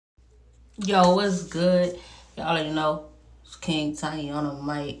Yo, what's good? Y'all already know it's King-Tiny on the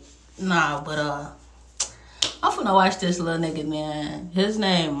mic. Nah, but I'm finna watch this little nigga, man. His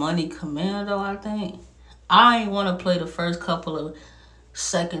name Money Commando, I think. I ain't wanna play the first couple of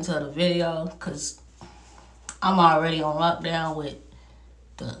seconds of the video because I'm already on lockdown with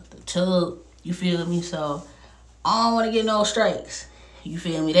the tub. You feel me? So I don't wanna get no strikes. You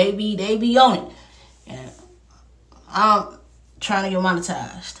feel me? They be on it. And I'm trying to get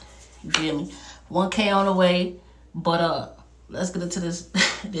monetized. You feel me? 1K on the way. But let's get into this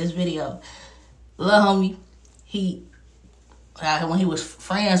this video. Little homie, when he was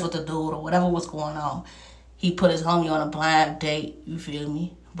friends with the dude or whatever was going on, he put his homie on a blind date. You feel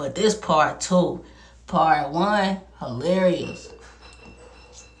me? But this part 2, part 1, hilarious.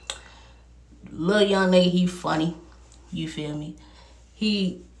 Little young nigga, he funny. You feel me?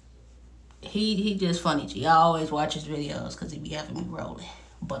 He just funny. G. I always watch his videos because he be having me rolling.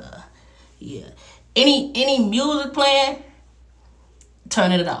 But yeah. Any music playing,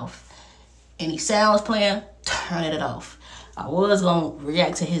 turning it off. Any sounds playing, turning it off. I was gonna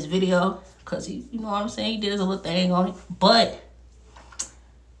react to his video because he, you know what I'm saying, he did his little thing on it. But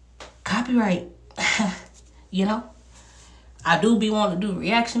copyright, you know, I do be wanting to do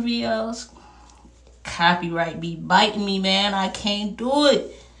reaction videos. Copyright be biting me, man. I can't do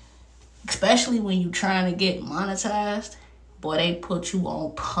it. Especially when you trying to get monetized. Boy, they put you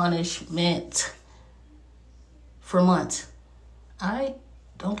on punishment for months. Alright?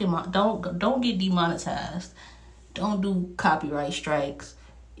 Don't get demonetized. Don't do copyright strikes.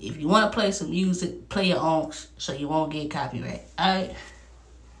 If you want to play some music, play your own so you won't get copyright. Alright?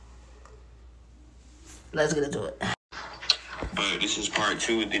 Let's get into it. But this is part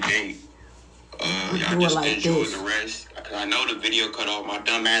 2 of the date. Y'all just like enjoy this. the rest. I know the video cut off. My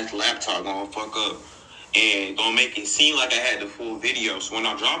dumb ass laptop gonna fuck up and gonna make it seem like I had the full video. So when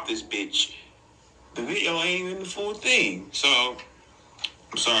I drop this bitch, the video ain't even the full thing. So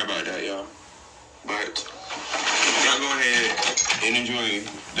I'm sorry about that, y'all. But y'all go ahead and enjoy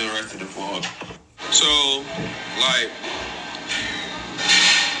the rest of the vlog. So, like,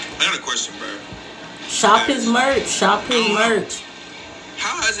 I got a question, bro. Shop his merch. Shop his merch.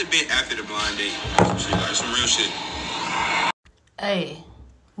 How has it been after the blind date? Some real shit. Hey,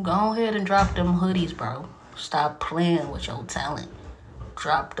 go ahead and drop them hoodies, bro. Stop playing with your talent.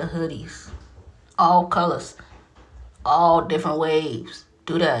 Drop the hoodies. All colors. All different waves.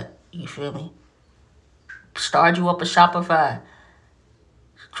 Do that. You feel me? Start you up a Shopify.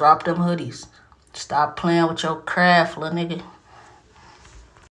 Drop them hoodies. Stop playing with your craft, little nigga.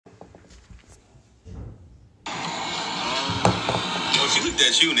 She looked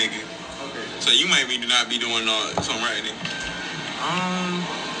at you, nigga. Okay. So you might not be doing something right, nigga.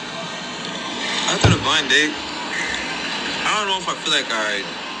 After the blind date, I don't know if I feel like I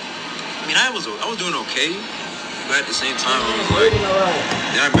mean, I was doing okay, but at the same time, I was like,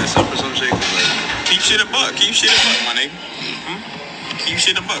 did I mess up or some shit? Like, keep shit a buck, my nigga. Keep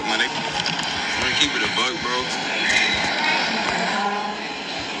shit a buck, my nigga. I'm gonna keep it a buck, bro.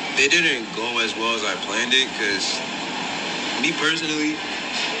 They didn't go as well as I planned it, cause me personally,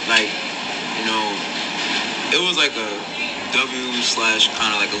 like, you know, it was like a W /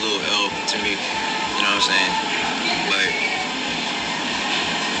 kind of like a little L to me. You know what I'm saying? Like,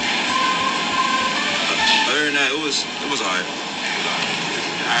 other than that, it was alright.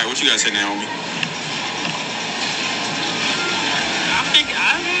 Alright, what you gotta say, Naomi?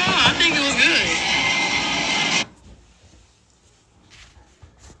 I don't know. I think it was good.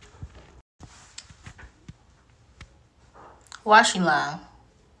 Why she lying?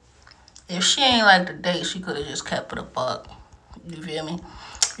 If she ain't like the date, she could have just kept it a buck. You feel me?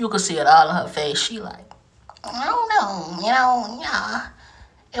 You could see it all in her face. She like, I don't know, yeah,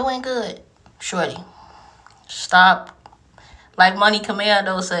 it went good. Shorty, stop. Like Money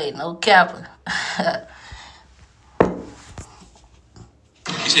Commando say, no capper.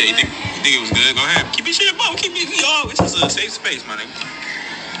 You said you think it was good? Go ahead. Keep your shit above. Keep it, y'all. It's just a safe space, my nigga.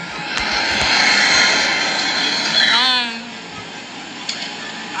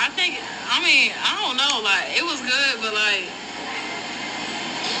 I don't know, like, it was good, but, like,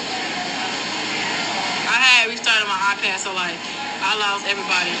 I had restarted my iPad, so, like, I lost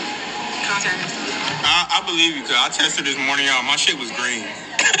everybody contact and stuff. I believe you, cause I tested this morning, y'all. My shit was green.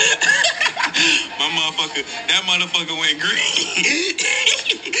 That motherfucker went green.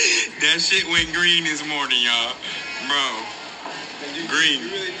 That shit went green this morning, y'all. Bro. Green.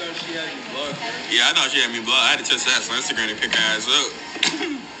 You really thought she had me blocked, right? Yeah, I thought she had me blocked. I had to test that on Instagram to pick her ass up.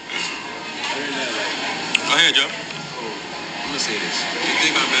 Go ahead, Joe. I'm gonna say this. You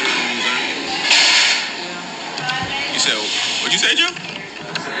think I'm better than you, Zerny? Yeah. You said, what'd you say, Joe?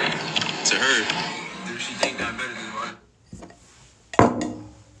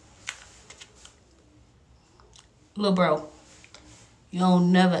 Little bro, you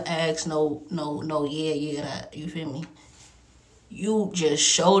don't never ask no, yeah, that. You feel me? You just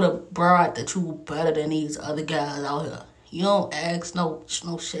show the broad that you better than these other guys out here. You don't ask no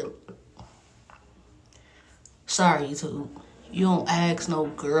shit. Sorry, YouTube. You don't ask no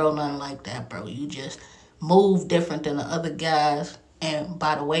girl nothing like that, bro. You just move different than the other guys. And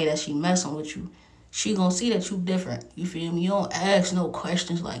by the way that she messing with you, she gonna see that you different. You feel me? You don't ask no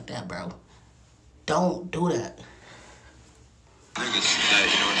questions like that, bro. Don't do that. Niggas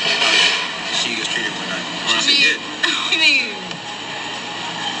that, you know, she gets treated for that. I mean,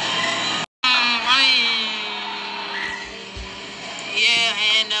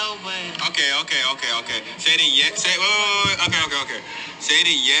 yeah and no, but... Okay. Say the yes. Say, wait. Okay. Say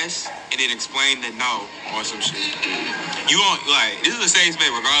the yes and then explain the no or some shit. You won't, like, this is a safe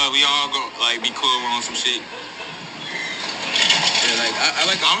space regardless. We all go, like, be cool on some shit. Yeah,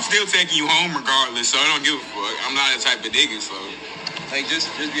 like, I'm still taking you home regardless, so I don't give a fuck. I'm not that type of nigga, so. Like,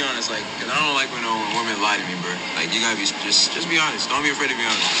 just be honest, like, cause I don't like when women lie to me, bro. Like, you gotta be, just be honest. Don't be afraid to be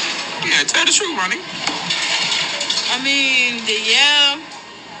honest. Yeah, tell the truth, Ronnie.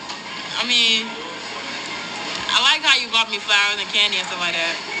 I like how you bought me flowers and candy and stuff like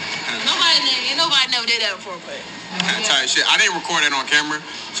that. Nobody never did that before, but... That type shit. I didn't record that on camera,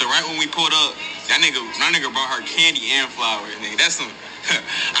 so right when we pulled up, my nigga brought her candy and flowers, nigga. That's some...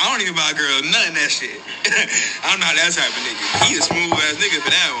 I don't even buy girls nothing that shit. I'm not that type of nigga. He a smooth ass nigga for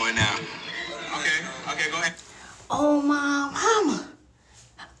that one now. Okay, go ahead. Oh, my mama.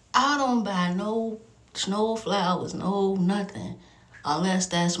 I don't buy no flowers, no nothing. Unless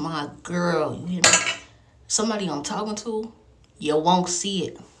that's my girl, you hear me? Somebody I'm talking to, you won't see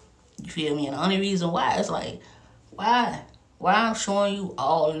it. You feel me? And the only reason why is like, why I'm showing you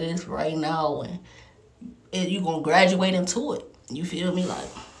all this right now and you gonna graduate into it. You feel me? Like,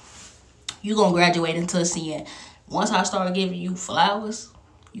 you gonna graduate into seeing, once I start giving you flowers,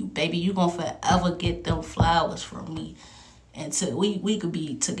 you gonna forever get them flowers from me. Until we could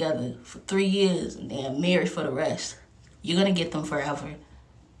be together for 3 years and then married for the rest. You're gonna get them forever.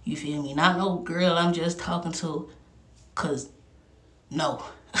 You feel me? Not no girl I'm just talking to, cause no.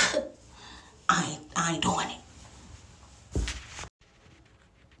 I ain't doing it.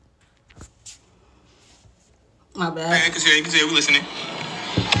 My bad. Hey, you can see it, we listening.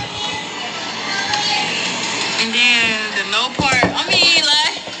 And then the no part, I mean,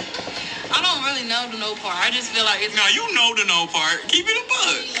 like, I don't really know the no part. I just feel like it's... No, you know the no part. Keep it a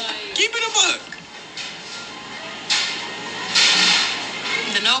buck. Like, Keep it a buck.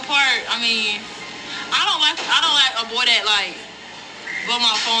 the no part, I mean, I don't like a boy that, like, blow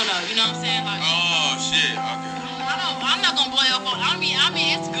my phone up. You know what I'm saying? Like, Oh, shit. Okay. I'm not gonna blow your phone. I mean,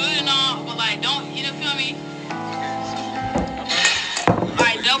 it's good and all, but, like, don't, you know, feel me?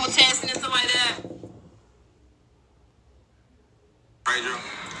 Like, double texting and stuff like that. Right, Joe?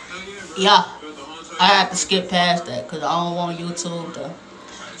 Yeah. I have to skip past that because I don't want YouTube to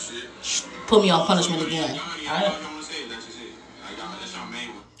put me on punishment again. Alright?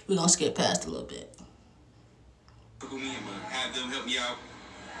 We're gonna skip past a little bit.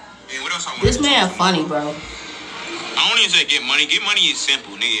 This man funny, bro. I don't even say get money. Get money is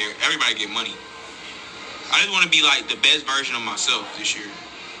simple, nigga. Everybody get money. I just want to be like the best version of myself this year.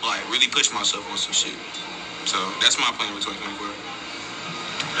 Like, really push myself on some shit. So, that's my plan for 2024.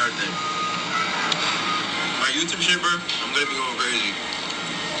 Another thing. My YouTube shit, bro, I'm gonna be going crazy.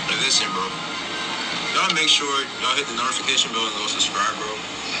 But listen, bro. Y'all make sure y'all hit the notification bell and go subscribe, bro.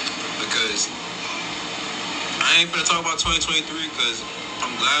 Because I ain't gonna talk about 2023 because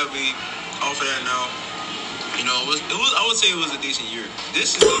I'm glad we off of that now. You know, it was I would say it was a decent year.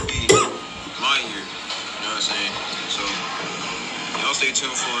 This is gonna be my year. You know what I'm saying? So y'all stay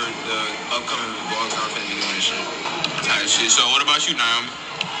tuned for the upcoming vlogs I'm finna be doing this shit. Type shit. So what about you, Naomi?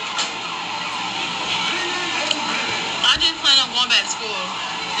 I just plan on going back to school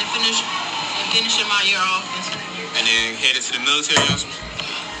and finishing my year off. And then headed to the military on some.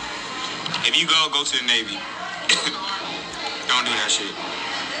 If you go to the Navy. Don't do that shit.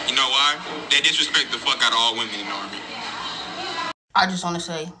 You know why? They disrespect the fuck out of all women in the Army. I just want to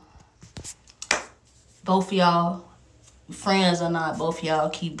say, both of y'all, friends or not, both of y'all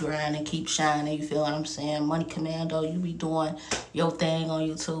keep grinding, keep shining. You feel what I'm saying? Money Commando, you be doing your thing on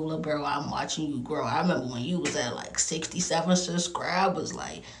YouTube, little bro. I'm watching you grow. I remember when you was at like 67 subscribers.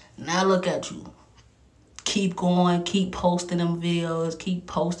 Like, now look at you. Keep going, keep posting them videos, keep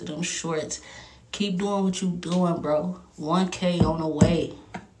posting them shorts. Keep doing what you doing, bro. 1K on the way.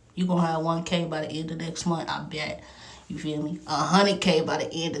 You gonna have 1K by the end of next month, I bet. You feel me? 100K by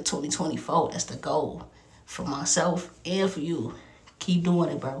the end of 2024. That's the goal for myself and for you. Keep doing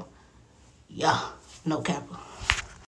it, bro. Yeah, no capper.